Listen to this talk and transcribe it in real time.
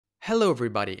Hello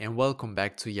everybody and welcome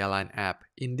back to Yalan app.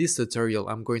 In this tutorial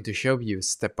I'm going to show you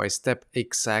step by step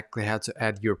exactly how to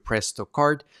add your Presto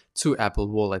card to Apple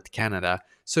Wallet Canada.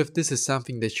 So if this is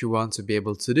something that you want to be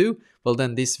able to do, well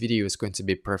then this video is going to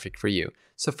be perfect for you.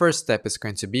 So first step is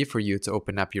going to be for you to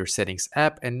open up your settings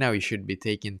app, and now you should be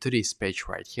taken to this page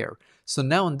right here. So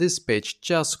now on this page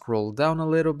just scroll down a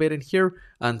little bit in here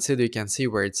until you can see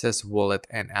where it says Wallet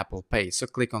and Apple Pay. So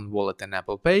click on Wallet and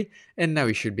Apple Pay, and now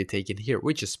you should be taken here,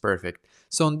 which is perfect.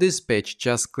 So on this page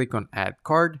just click on Add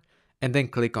Card and then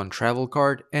click on Travel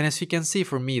Card, and as you can see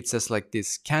for me it says like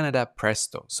this, Canada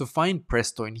Presto. So find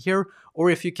Presto in here, or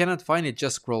if you cannot find it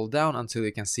just scroll down until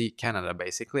you can see Canada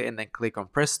basically, and then click on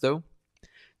Presto.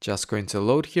 Just going to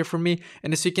load here for me,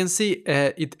 and as you can see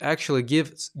it actually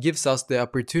gives us the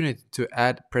opportunity to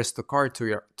add Presto card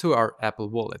to our Apple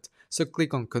Wallet. So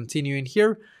click on continue in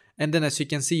here, and then as you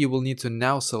can see you will need to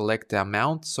now select the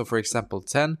amount. So for example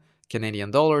 10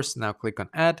 Canadian dollars. Now click on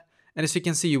add, and as you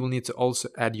can see you will need to also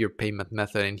add your payment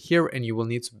method in here, and you will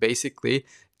need to basically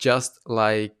just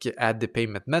like add the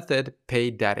payment method,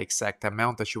 pay that exact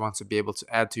amount that you want to be able to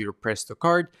add to your Presto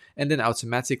card, and then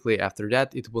automatically after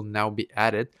that it will now be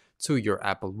added to your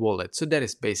Apple Wallet. So that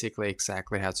is basically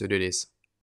exactly how to do this.